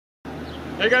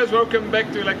Hey guys, welcome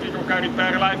back to Electrical Car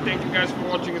Repair Live. Thank you guys for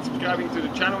watching and subscribing to the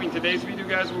channel. In today's video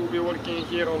guys, we'll be working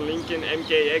here on Lincoln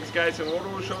MKX guys, and what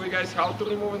we'll show you guys how to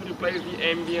remove and replace the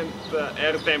ambient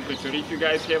air temperature. If you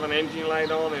guys have an engine light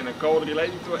on and a code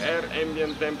related to air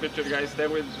ambient temperature guys, stay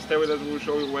with us, we'll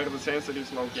show you where the sensor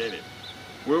is located.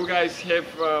 We'll guys have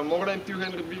more than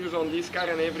 200 videos on this car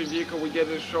and every vehicle we get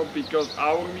in the shop, because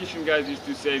our mission guys is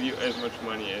to save you as much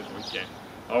money as we can.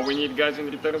 All we need guys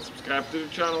in return, subscribe to the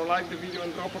channel, like the video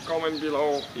and drop a comment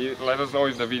below. Let us know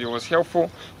if the video was helpful,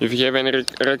 if you have any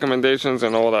recommendations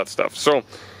and all that stuff. So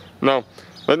now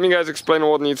let me guys explain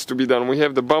what needs to be done. We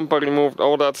have the bumper removed,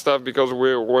 all that stuff, because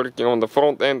we're working on the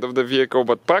front end of the vehicle,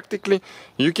 but practically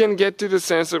you can get to the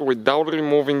sensor without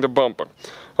removing the bumper.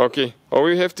 Okay,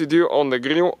 all you have to do on the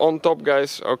grille on top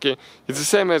guys, okay, it's the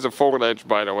same as a Ford Edge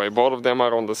by the way, both of them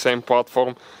are on the same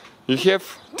platform. You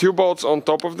have two bolts on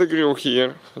top of the grille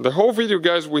here. The whole video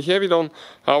guys, we have it on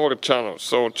our channel,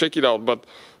 so check it out, but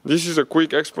this is a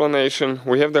quick explanation.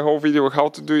 We have the whole video how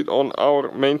to do it on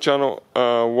our main channel,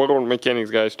 World Mechanics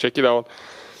guys, check it out.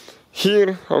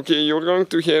 Here, okay, you're going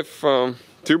to have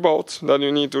two bolts that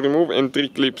you need to remove and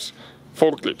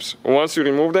four clips. Once you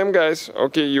remove them guys,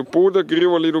 okay, you pull the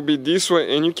grille a little bit this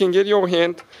way and you can get your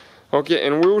hand, okay,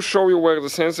 and we'll show you where the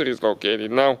sensor is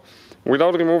located. Now,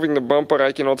 without removing the bumper,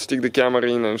 I cannot stick the camera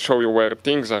in and show you where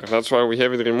things are. That's why we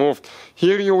have it removed.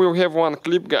 Here you will have one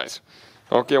clip, guys.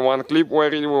 Okay, one clip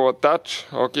where it will attach,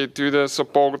 okay, to the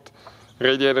support,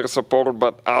 radiator support,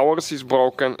 but ours is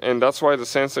broken, and that's why the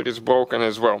sensor is broken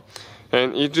as well.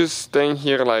 And it's just staying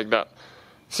here like that.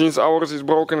 Since ours is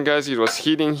broken, guys, it was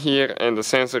hitting here, and the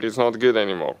sensor is not good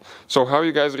anymore. So how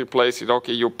you guys replace it?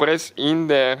 Okay, you press in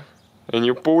there, and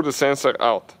you pull the sensor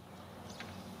out.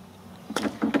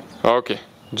 Okay,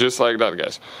 just like that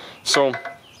guys. So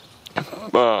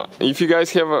if you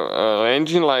guys have an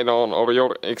engine light on or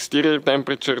your exterior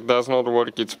temperature does not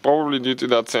work, it's probably due to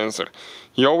that sensor.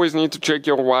 You always need to check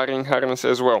your wiring harness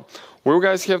as well. We'll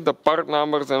guys have the part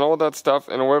numbers and all that stuff,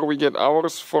 and where we get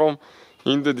ours from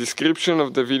in the description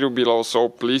of the video below, so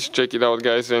please check it out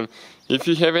guys. And if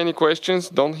you have any questions,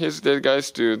 don't hesitate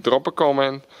guys to drop a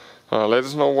comment. Let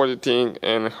us know what you think,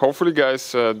 and hopefully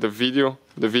guys the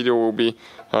video will be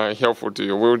helpful to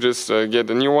you. We'll just get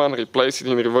a new one, replace it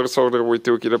in reverse order we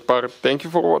took it apart. Thank you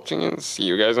for watching and see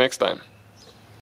you guys next time.